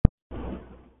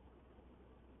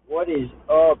What is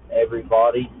up,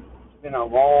 everybody? It's been a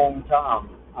long time.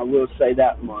 I will say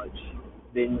that much.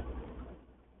 Been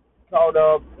caught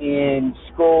up in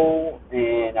school,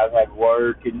 and I've had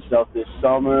work and stuff this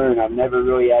summer, and I've never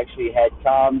really actually had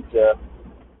time to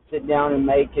sit down and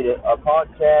make it a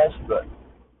podcast. But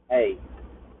hey,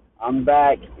 I'm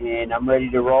back, and I'm ready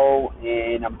to roll,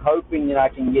 and I'm hoping that I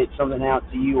can get something out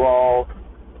to you all.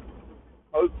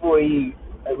 Hopefully,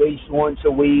 at least once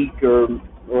a week or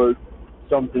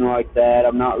something like that.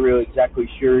 I'm not really exactly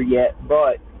sure yet,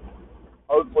 but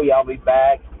hopefully I'll be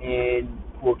back and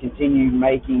we'll continue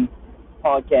making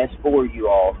podcasts for you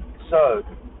all. So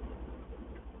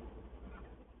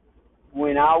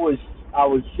when I was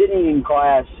sitting in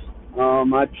class,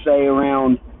 I'd say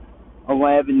around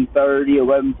 11:30,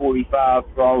 11:45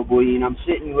 probably, and I'm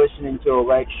sitting listening to a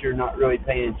lecture, not really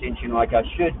paying attention like I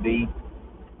should be.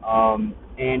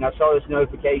 And I saw this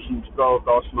notification scroll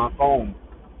across my phone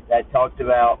that talked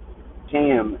about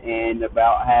Cam and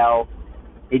about how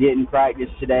he didn't practice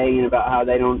today and about how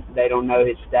they don't know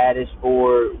his status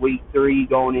for week 3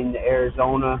 going into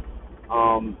Arizona.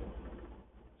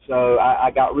 So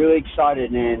I got really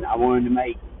excited and I wanted to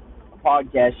make a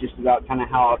podcast just about kind of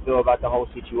how I feel about the whole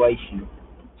situation.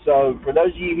 So for those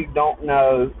of you who don't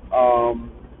know,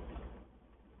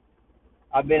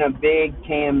 I've been a big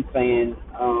Cam fan.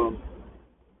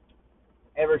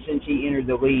 Ever since he entered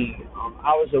the league.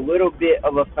 I was a little bit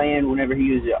of a fan whenever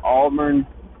he was at Auburn.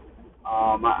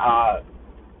 I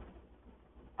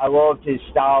loved his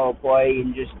style of play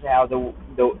and just how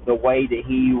the way that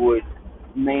he would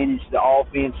manage the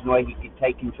offense and the way he could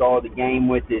take control of the game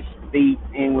with his feet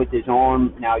and with his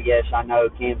arm. Now, yes, I know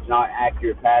Cam's not an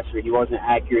accurate passer. He wasn't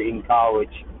accurate in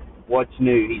college. What's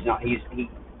new? He's not. He.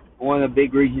 One of the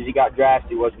big reasons he got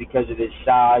drafted was because of his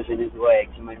size and his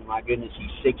legs. I mean, my goodness,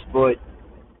 he's 6 foot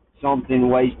something,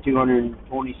 weighs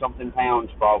 220 something pounds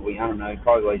probably. I don't know, he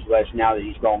probably weighs less now that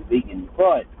he's gone vegan.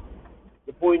 But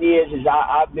the point is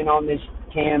I've been on this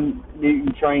Cam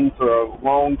Newton train for a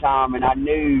long time, and I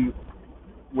knew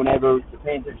whenever the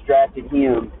Panthers drafted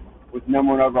him with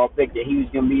number 1 overall pick that he was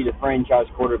going to be the franchise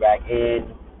quarterback.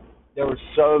 And there were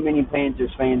so many Panthers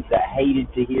fans that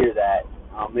hated to hear that,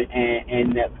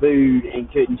 and that booed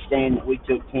and couldn't stand that we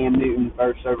took Cam Newton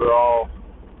first overall.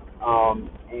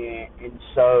 And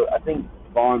so I think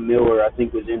Von Miller,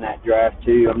 was in that draft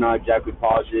too. I'm not exactly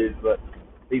positive, but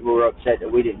people were upset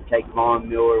that we didn't take Von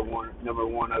Miller number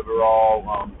 1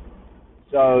 overall.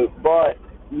 But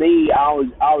me, I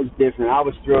was different. I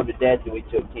was thrilled to death that we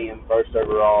took him first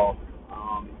overall,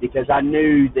 because I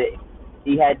knew that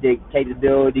he had the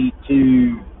capability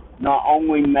to not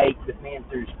only make the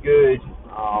Panthers good,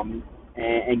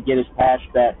 and get us past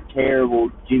that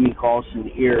terrible Jimmy Clausen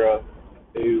era,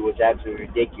 who was absolutely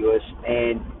ridiculous,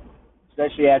 and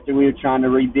especially after we were trying to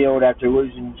rebuild after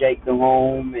losing Jake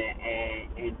Delhomme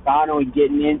and finally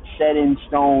getting set in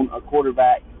stone a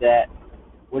quarterback that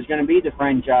was going to be the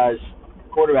franchise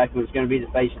quarterback, who was going to be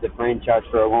the face of the franchise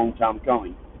for a long time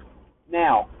coming.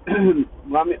 Now,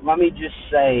 let me just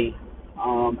say,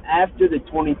 after the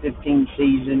 2015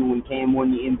 season when Cam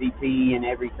won the MVP and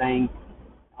everything,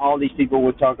 all these people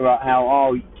would talk about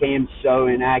how, Cam's so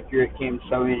inaccurate,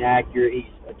 he's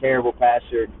a terrible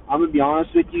passer. I'm going to be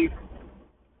honest with you,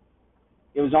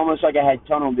 it was almost like I had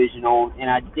tunnel vision on,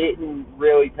 and I didn't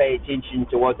really pay attention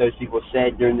to what those people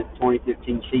said during the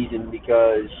 2015 season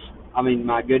because,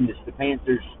 my goodness, the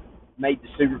Panthers made the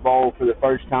Super Bowl for the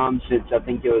first time since I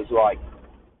think it was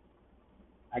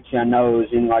I know it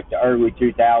was in the early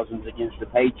 2000s against the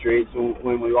Patriots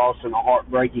when we lost on a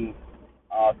heartbreaking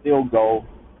field goal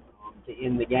to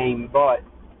end the game. But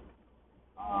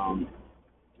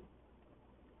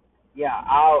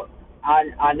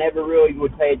I never really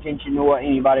would pay attention to what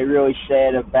anybody really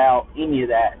said about any of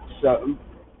that. So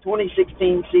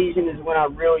 2016 season is when I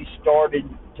really started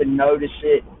to notice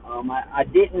it. I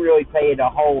didn't really pay it a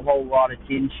whole lot of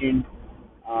attention.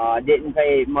 I didn't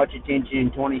pay much attention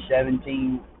in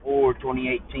 2017 or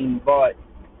 2018, but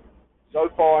so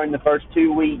far in the first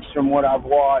 2 weeks from what I've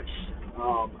watched,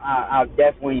 I've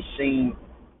definitely seen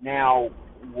now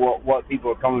what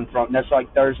people are coming from. That's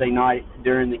like Thursday night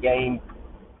during the game.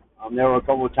 There were a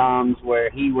couple of times where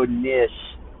he would miss.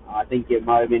 I think it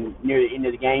might have been near the end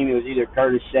of the game. It was either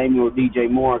Curtis Samuel or DJ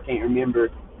Moore. I can't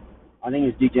remember. I think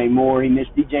it was DJ Moore. He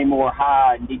missed DJ Moore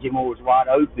high, and DJ Moore was wide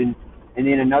open. And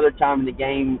then another time in the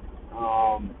game,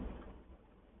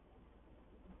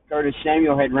 Curtis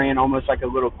Samuel had ran almost like a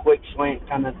little quick slant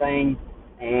kind of thing,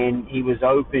 and he was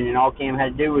open, and all Cam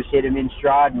had to do was hit him in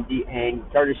stride, and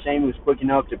Curtis Samuel was quick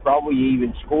enough to probably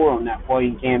even score on that play,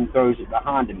 and Cam throws it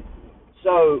behind him.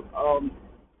 So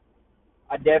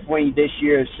I definitely this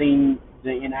year have seen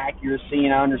the inaccuracy,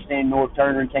 and I understand North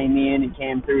Turner came in and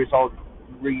Cam threw his whole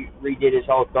redid his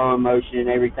whole throwing motion and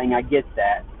everything. I get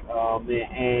that,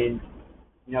 and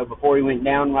before he went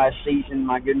down last season,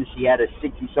 my goodness, he had a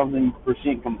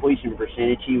 60-something% completion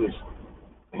percentage. He was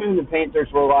the Panthers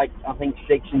were like I think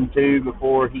 6-2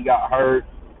 before he got hurt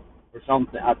or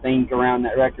something. I think around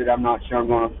that record. I'm not sure. I'm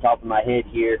going off the top of my head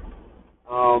here.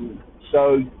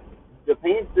 So the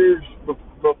Panthers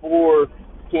before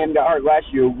Cam got hurt last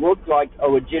year looked like a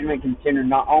legitimate contender,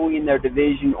 not only in their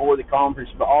division or the conference,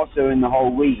 but also in the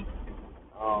whole league.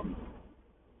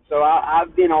 So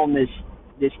I've been on this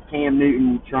Cam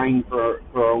Newton train for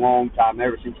a long time,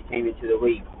 ever since he came into the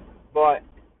league. But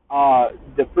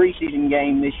the preseason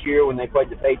game this year when they played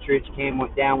the Patriots, Cam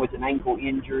went down with an ankle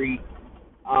injury.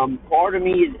 Part of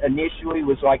me initially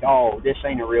was like, oh, this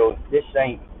ain't real. He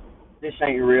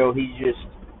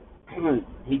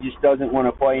just doesn't want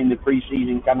to play in the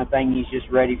preseason kind of thing. He's just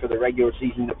ready for the regular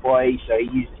season to play, so he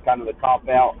uses kind of the cop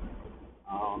out.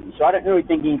 So I didn't really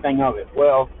think anything of it.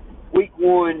 Well, week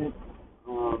one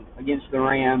against the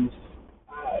Rams,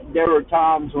 there were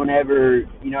times whenever,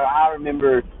 I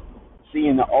remember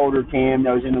seeing the older Cam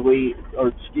that was in the league,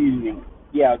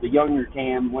 the younger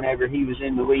Cam whenever he was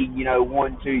in the league,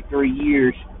 1, 2, 3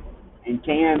 years. And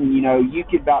Cam, you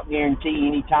could about guarantee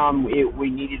any time we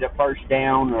needed a first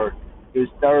down or it was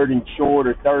third and short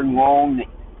or third and long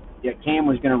that Cam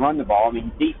was going to run the ball. I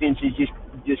mean, defenses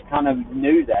just kind of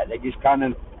knew that. They just kind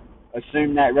of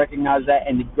assumed that, recognized that.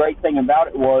 And the great thing about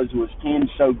it was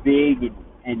Cam's so big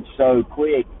and so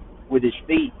quick with his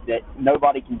feet that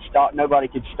nobody could stop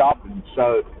him.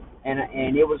 So,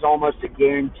 and it was almost a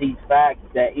guaranteed fact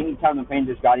that anytime the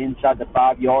Panthers got inside the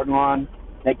 5-yard line,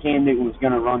 that Cam Newton was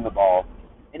going to run the ball.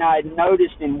 And I had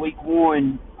noticed in week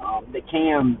one that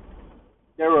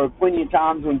there were plenty of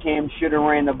times when Cam should have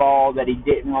ran the ball that he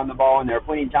didn't run the ball, and there were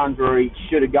plenty of times where he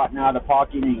should have gotten out of the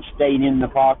pocket and he stayed in the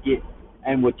pocket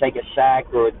and would take a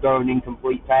sack or throw an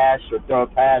incomplete pass or throw a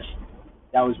pass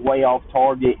that was way off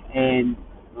target. And,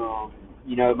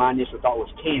 my initial thought was,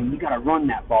 Cam, you got to run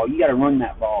that ball. You got to run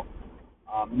that ball.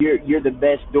 You're the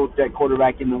best dual threat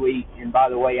quarterback in the league. And by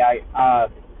the way, I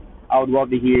would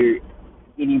love to hear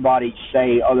anybody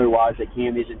say otherwise, that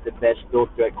Cam isn't the best dual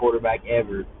threat quarterback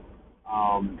ever.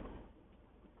 I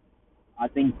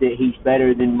think that he's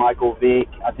better than Michael Vick.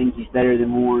 I think he's better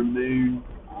than Warren Moon.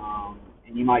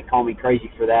 And you might call me crazy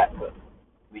for that, but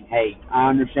I mean, hey, I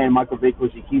understand Michael Vick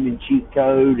was a human cheat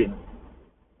code and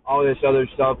all this other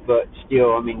stuff, but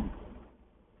still, I mean,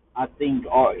 I think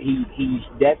he's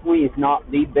definitely, if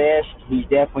not the best, he's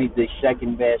definitely the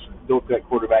second best dual threat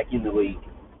quarterback in the league.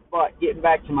 But getting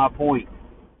back to my point,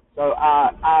 so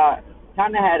I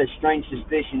kind of had a strange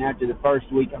suspicion after the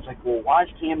first week. I was like, well, why is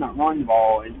Cam not running the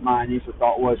ball? And my initial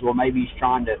thought was, well, maybe he's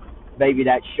trying to baby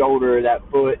that shoulder or that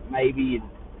foot, maybe. And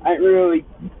I didn't really,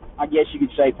 I guess you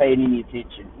could say, paid any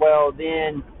attention. Well,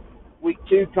 then week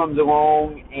 2 comes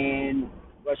along, and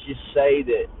let's just say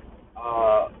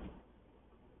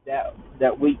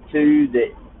that week 2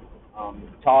 that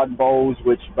Todd Bowles,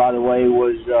 which, by the way,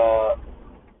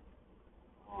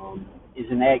 is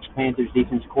an ex-Panthers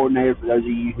defense coordinator. For those of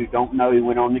you who don't know, he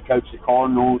went on to coach the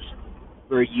Cardinals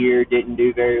for a year, didn't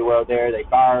do very well there. They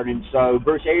fired him. So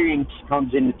Bruce Arians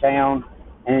comes into town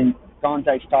and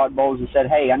contacts Todd Bowles and said,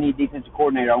 hey, I need a defensive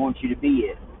coordinator. I want you to be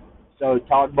it. So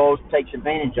Todd Bowles takes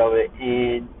advantage of it.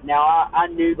 And now I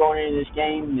knew going into this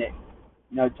game that,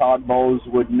 Todd Bowles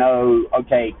would know,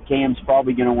 okay, Cam's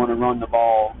probably going to want to run the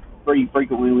ball pretty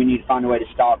frequently. We need to find a way to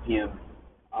stop him.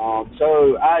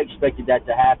 So I expected that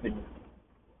to happen.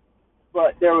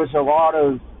 But there was a lot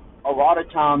of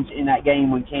times in that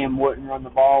game when Cam wouldn't run the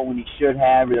ball when he should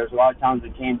have, or there was a lot of times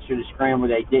when Cam should have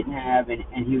scrambled they didn't have, and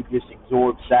he would just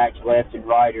absorb sacks left and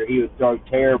right, or he would throw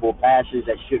terrible passes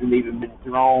that shouldn't have even been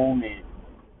thrown.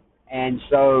 And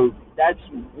so that's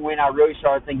when I really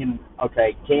started thinking,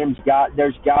 okay,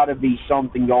 there's got to be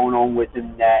something going on with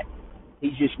him that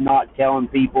he's just not telling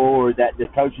people, or that the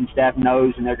coaching staff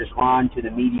knows and they're just lying to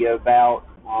the media about.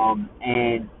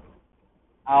 And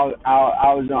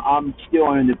I'm still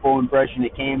under the full impression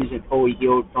that Cam isn't fully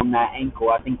healed from that ankle.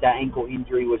 I think that ankle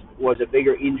injury was a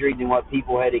bigger injury than what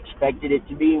people had expected it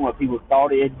to be and what people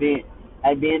thought it had been.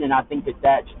 And I think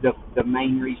that's the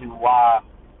main reason why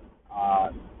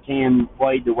Cam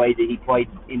played the way that he played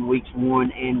in weeks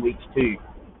 1 and weeks 2.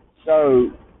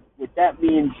 So with that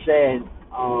being said,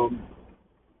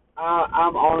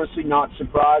 I'm honestly not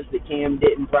surprised that Cam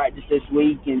didn't practice this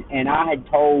week. And I had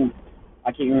told,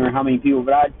 I can't remember how many people,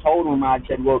 but I told him, I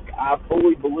said, look, I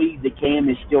fully believe that Cam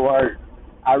is still hurt.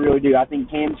 I really do. I think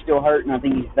Cam's still hurt, and I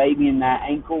think he's babying that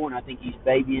ankle, and I think he's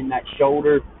babying that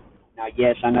shoulder. Now,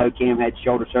 yes, I know Cam had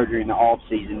shoulder surgery in the off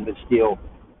season, but still.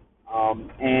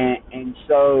 And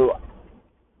so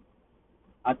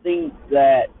I think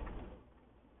that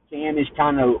Cam is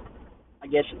kind of, I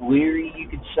guess, leery, you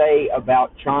could say,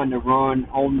 about trying to run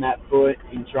on that foot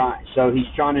and try. So he's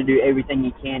trying to do everything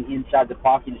he can inside the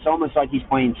pocket. It's almost like he's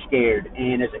playing scared.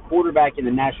 And as a quarterback in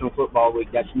the National Football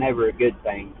League, that's never a good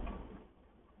thing.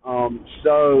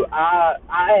 So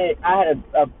I had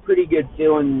a pretty good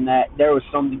feeling that there was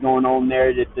something going on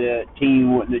there that the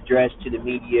team wouldn't address to the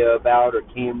media about, or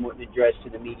Cam wouldn't address to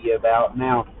the media about.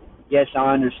 Now, yes,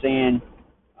 I understand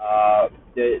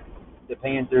that the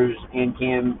Panthers and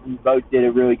Cam both did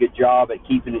a really good job at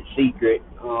keeping it secret.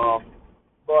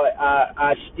 But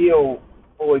I still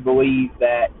fully believe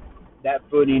that that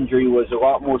foot injury was a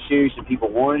lot more serious than people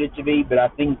wanted it to be. But I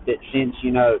think that since,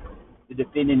 the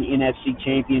defending NFC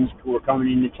champions were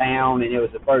coming into town and it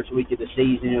was the first week of the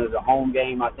season, it was a home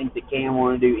game, I think that Cam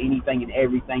wanted to do anything and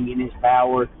everything in his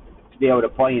power to be able to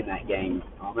play in that game.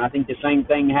 And I think the same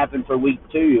thing happened for week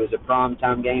 2. It was a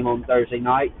primetime game on Thursday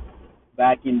night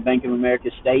back in Bank of America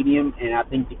Stadium, and I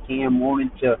think that Cam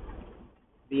wanted to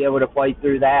be able to play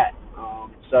through that.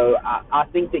 So I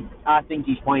think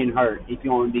he's playing hurt. If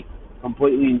you want to be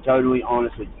completely and totally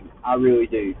honest with you, I really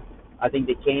do. I think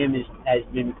that Cam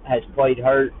has played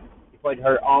hurt. He played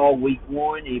hurt all week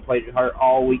 1, and he played hurt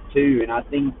all week 2. And I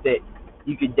think that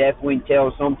you could definitely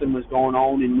tell something was going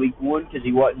on in week 1 because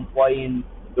he wasn't playing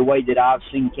the way that I've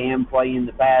seen Cam play in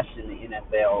the past in the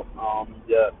NFL.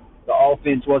 The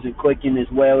offense wasn't clicking as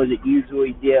well as it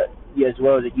usually does.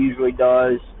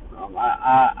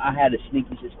 I had a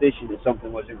sneaky suspicion that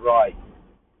something wasn't right.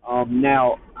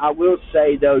 Now, I will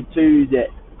say, though, too, that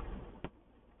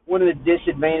one of the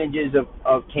disadvantages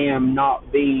of Cam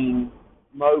not being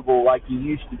mobile like he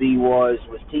used to be was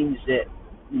teams that,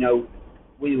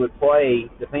 we would play,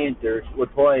 the Panthers would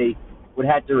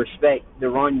have to respect the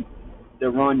run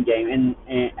game, and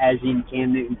as in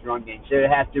Cam Newton's run game. So they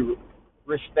have to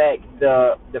respect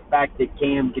the fact that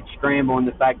Cam could scramble and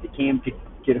the fact that Cam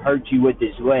could hurt you with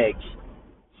his legs.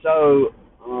 So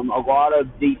a lot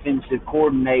of defensive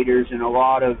coordinators and a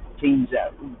lot of teams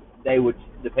that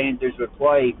the Panthers would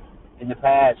play in the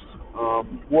past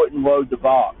wouldn't load the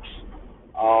box.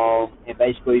 And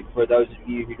basically, for those of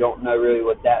you who don't know really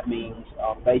what that means,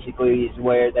 basically is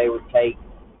where they would take,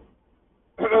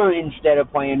 instead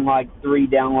of playing like 3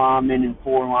 down linemen and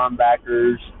 4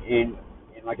 linebackers in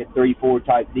like a 3-4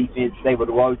 type defense, they would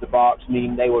load the box,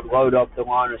 meaning they would load up the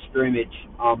line of scrimmage,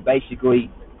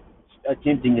 basically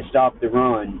attempting to stop the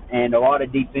run. And a lot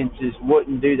of defenses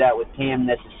wouldn't do that with Cam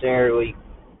necessarily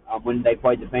when they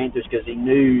played the Panthers, because he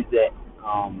knew that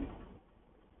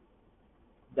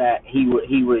he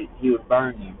would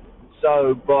burn you.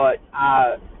 So, but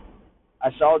I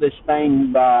saw this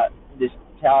thing by this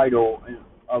title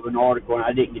of an article, and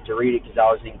I didn't get to read it because I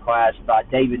was in class, by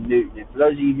David Newton. And for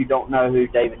those of you who don't know who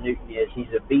David Newton is, he's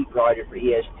a beat writer for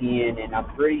ESPN, and I'm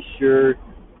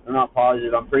not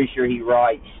positive, I'm pretty sure he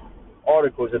writes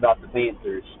articles about the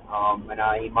Panthers. And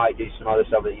he might do some other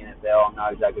stuff with the NFL, I'm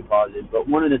not exactly positive. But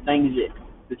one of the things that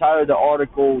the title of the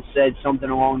article said something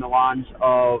along the lines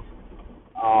of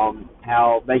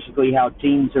how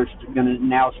teams are going to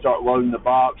now start loading the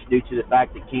box due to the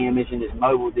fact that Cam isn't as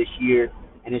mobile this year,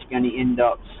 and it's going to end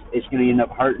up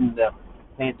hurting the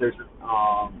Panthers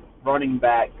running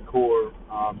back core,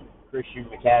 Christian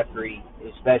McCaffrey,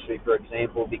 especially, for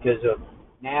example, because of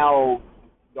now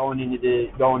going into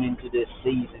this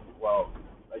season. Well,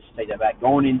 let's take that back.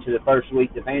 Going into the first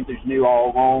week, the Panthers knew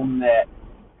all along that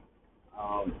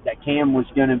Cam was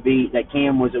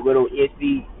a little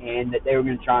iffy, and that they were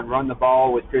going to try and run the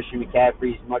ball with Christian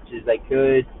McCaffrey as much as they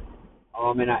could.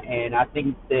 And I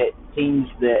think that teams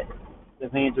that the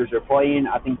Panthers are playing,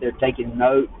 I think they're taking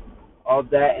note of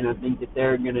that, and I think that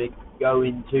they're going to go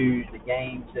into the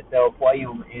games that they'll play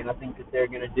them, and I think that they're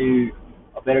going to do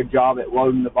a better job at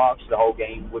loading the box the whole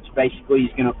game, which basically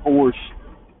is going to force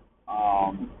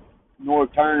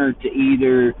North Turner to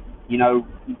either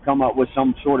come up with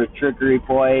some sort of trickery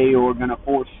play, or going to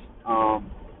force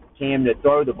Cam to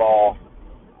throw the ball.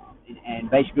 And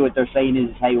basically what they're saying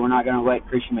is, hey, we're not going to let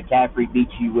Christian McCaffrey beat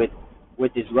you with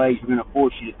his legs. We're going to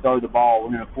force you to throw the ball.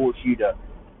 We're going to force you to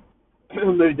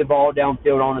move the ball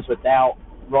downfield on us without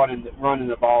running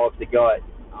the ball up the gut.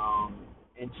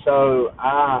 And so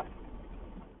I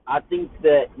think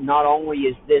that not only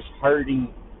is this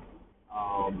hurting,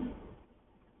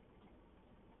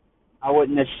 I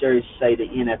wouldn't necessarily say the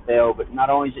NFL, but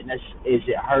not only is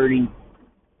it hurting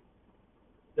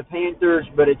the Panthers,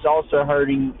 but it's also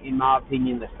hurting, in my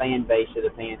opinion, the fan base of the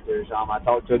Panthers. I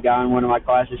talked to a guy in one of my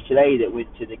classes today that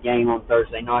went to the game on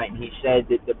Thursday night, and he said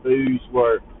that the boos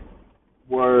were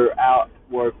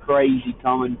crazy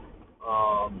coming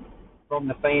from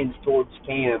the fans towards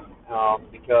Cam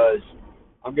because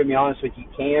I'm gonna be honest with you,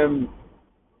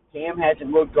 Cam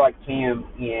hasn't looked like Cam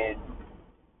in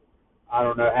I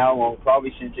don't know how long,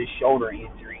 probably since his shoulder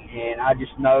injury, and I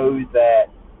just know that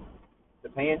the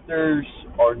Panthers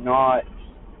are not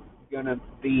going to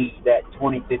be that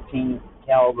 2015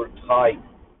 caliber type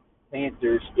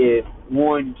Panthers if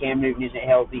one, Cam Newton isn't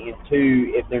healthy, and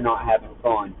two, if they're not having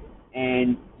fun.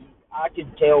 And I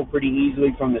could tell pretty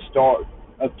easily from the start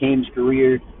of Cam's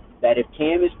career that if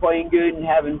Cam is playing good and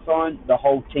having fun, the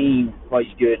whole team plays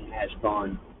good and has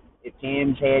fun. If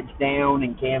Cam's head's down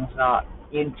and Cam's not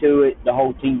into it, the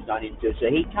whole team's not into it. So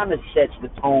he kind of sets the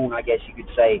tone, I guess you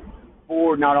could say,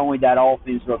 for not only that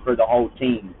offense but for the whole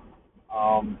team.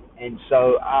 And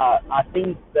so I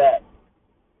think that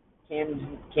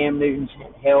Cam Newton's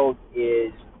health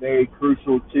is very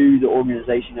crucial to the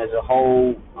organization as a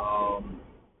whole.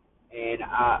 And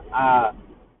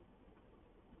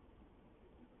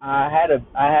I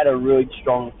had a really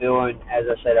strong feeling, as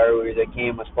I said earlier, that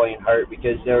Cam was playing hurt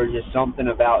because there was just something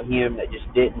about him that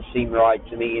just didn't seem right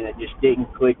to me, and it just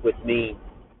didn't click with me.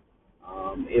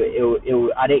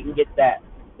 I didn't get that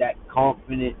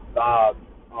confident vibe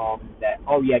that,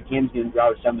 oh yeah, Cam's gonna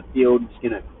drive us down the field, he's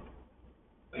gonna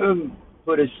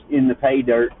put us in the pay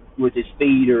dirt with his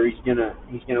feet, or he's gonna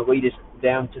lead us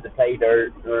down to the pay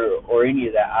dirt, or any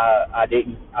of that. I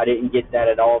didn't get that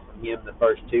at all from him the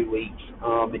first 2 weeks.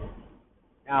 And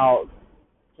now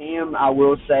Cam, I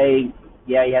will say,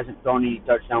 yeah, he hasn't thrown any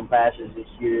touchdown passes this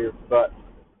year, but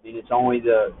I mean it's only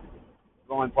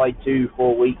played 2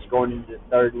 full weeks, going into the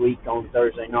third week on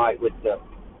Thursday night with the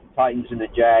Titans and the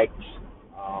Jags.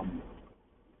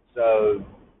 So.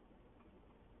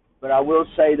 But I will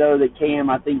say, though, that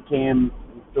I think Cam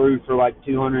threw for like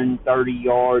 230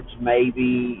 yards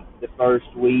maybe the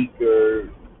first week, or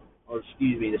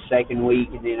excuse me, the second week,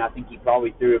 and then I think he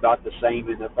probably threw about the same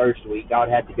in the first week. I'd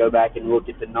have to go back and look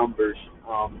at the numbers.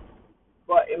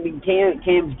 But, I mean,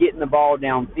 Cam's getting the ball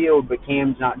downfield, but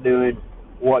Cam's not doing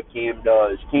what Cam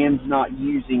does. Cam's not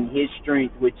using his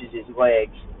strength, which is his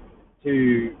legs,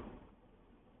 to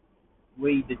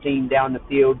lead the team down the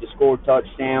field, to score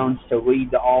touchdowns, to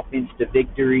lead the offense to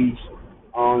victories.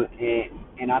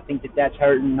 And I think that that's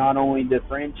hurting not only the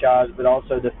franchise but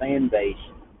also the fan base.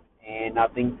 And I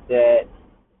think that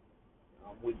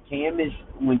when Cam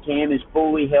is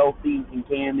fully healthy and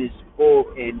Cam is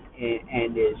full and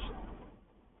is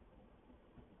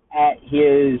at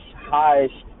his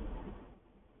highest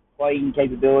playing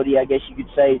capability, I guess you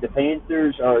could say, the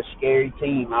Panthers are a scary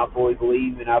team, I fully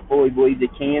believe, and I fully believe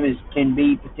that Cam can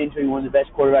be potentially one of the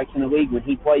best quarterbacks in the league when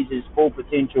he plays his full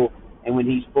potential and when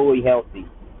he's fully healthy.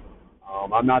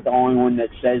 I'm not the only one that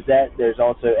says that. There's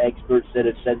also experts that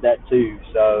have said that too,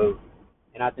 so,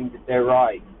 and I think that they're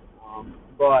right.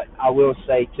 But I will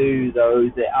say too,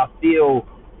 though, that I feel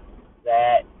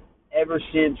that ever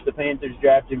since the Panthers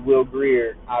drafted Will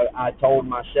Grier, I told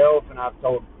myself, and I've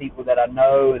told people that I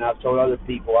know, and I've told other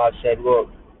people, I've said, look,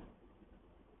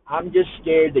 I'm just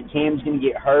scared that Cam's going to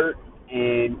get hurt,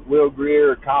 and Will Grier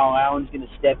or Kyle Allen's going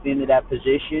to step into that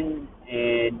position,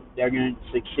 and they're going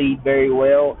to succeed very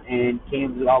well, and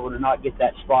Cam's liable to not get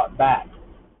that spot back.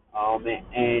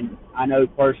 And I know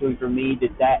personally for me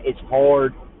that it's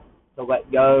hard to let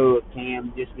go of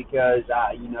Cam just because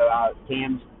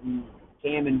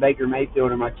Cam and Baker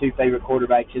Mayfield are my 2 favorite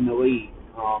quarterbacks in the league.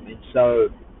 And so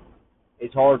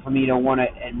it's hard for me to want to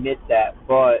admit that,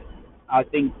 but I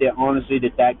think that honestly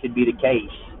that could be the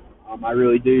case. I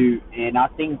really do. And I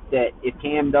think that if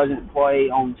Cam doesn't play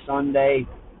on Sunday,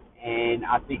 and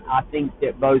I think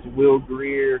that both Will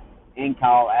Grier and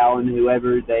Kyle Allen,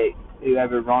 whoever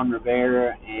Ron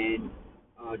Rivera and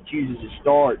chooses to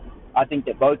start, I think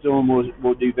that both of them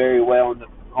will do very well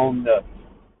on the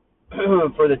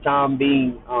for the time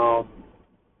being.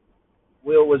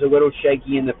 Will was a little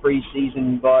shaky in the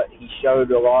preseason, but he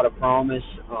showed a lot of promise,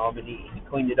 and he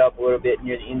cleaned it up a little bit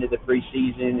near the end of the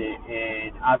preseason.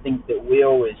 And I think that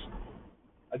Will is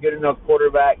a good enough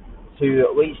quarterback to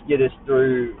at least get us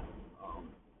through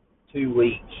 2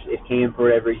 weeks if Cam, for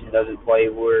whatever reason, doesn't play.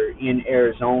 We're in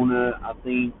Arizona, I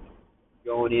think,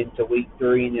 going into week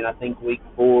 3, and then I think week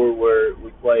 4 where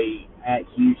we play at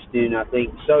Houston, I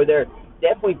think. So they're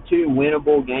definitely 2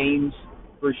 winnable games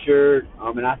for sure,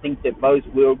 and I think that both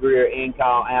Will Grier and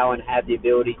Kyle Allen have the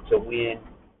ability to win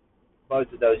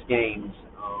both of those games.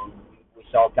 We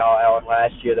saw Kyle Allen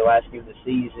last year, the last game of the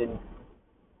season,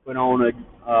 put on a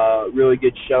really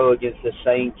good show against the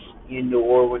Saints in New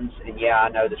Orleans. And yeah, I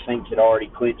know the Saints had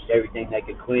already clinched everything they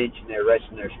could clinch, and they're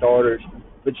resting their starters.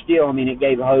 But still, I mean, it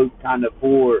gave hope kind of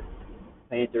for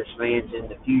Panthers fans in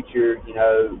the future,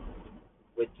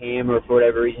 with Cam, or for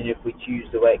whatever reason, if we choose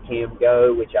to let Cam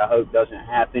go, which I hope doesn't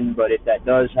happen. But if that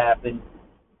does happen,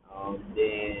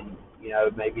 then,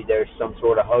 maybe there's some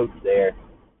sort of hope there.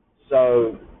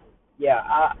 So, yeah,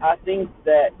 I think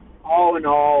that all in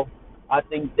all, I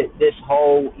think that this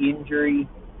whole injury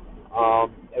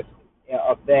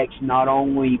affects not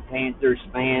only Panthers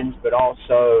fans but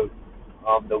also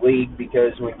the league,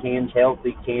 because when Cam's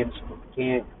healthy, when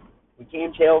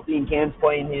Cam's healthy and Cam's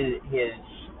playing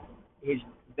his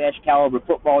best caliber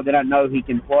football that I know he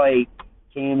can play,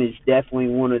 Cam is definitely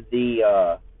one of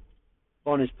the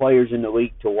funnest players in the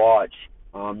league to watch.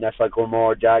 That's like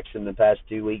Lamar Jackson the past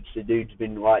 2 weeks. The dude's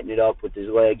been lighting it up with his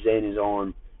legs and his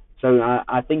arm. So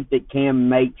I think that Cam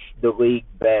makes the league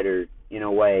better in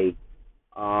a way.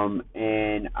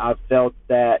 And I've felt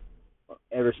that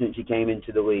ever since he came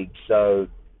into the league. So,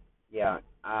 yeah,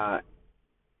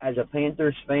 as a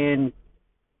Panthers fan,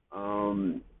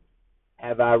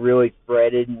 have I really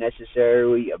fretted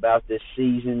necessarily about this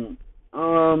season?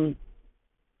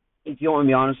 If you want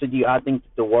me to be honest with you, I think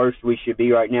that the worst we should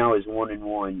be right now is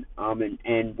 1-1.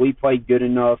 And we played good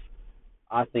enough.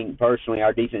 I think personally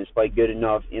our defense played good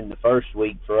enough in the first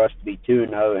week for us to be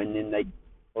 2-0, and then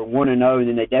 1-0, and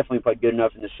then they definitely played good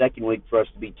enough in the second week for us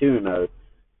to be 2-0.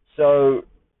 So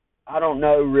I don't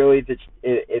know really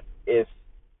if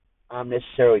I'm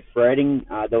necessarily fretting.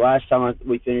 The last time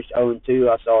we finished 0-2,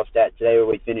 I saw a stat today where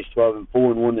we finished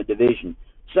 12-4 and won the division.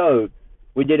 So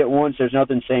we did it once. There's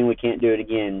nothing saying we can't do it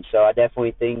again. So I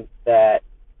definitely think that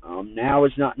now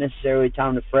is not necessarily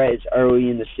time to fret. It's early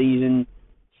in the season,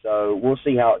 so we'll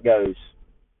see how it goes.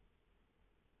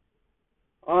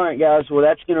 All right, guys. Well,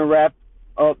 that's going to wrap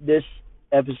up this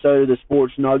episode of the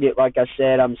Sports Nugget. Like I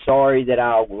said, I'm sorry that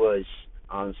I was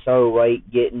so late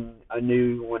getting a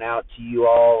new one out to you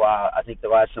all. I think the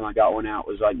last time I got one out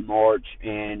was like March,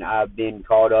 and I've been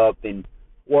caught up in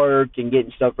work and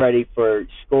getting stuff ready for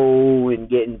school and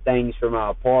getting things for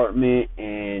my apartment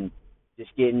and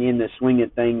just getting in the swing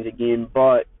of things again.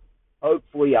 But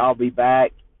hopefully I'll be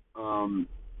back.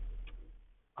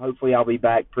 Hopefully I'll be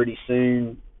back pretty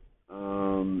soon,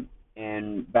 and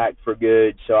back for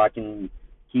good, so I can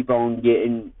keep on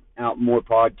getting out more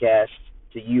podcasts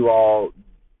to you all,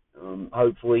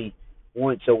 hopefully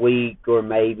once a week, or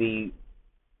maybe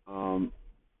a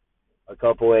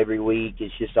couple every week.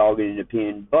 It's just all going to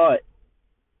depend. But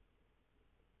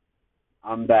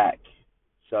I'm back,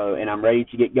 and I'm ready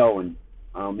to get going.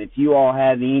 If you all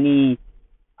have any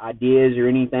ideas or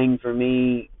anything for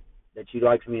me that you'd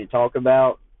like for me to talk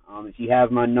about, if you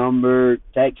have my number,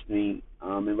 text me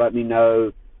and let me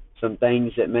know some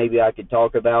things that maybe I could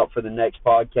talk about for the next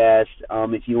podcast.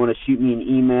 If you want to shoot me an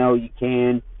email, you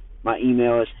can. My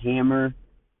email is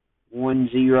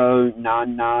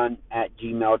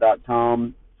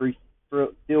hammer1099@gmail.com.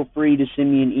 Feel free to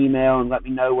send me an email and let me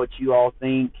know what you all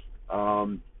think.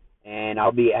 And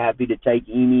I'll be happy to take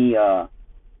any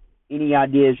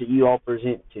ideas that you all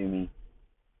present to me.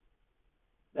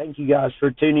 Thank you guys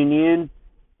for tuning in.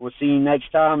 We'll see you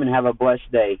next time, and have a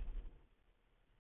blessed day.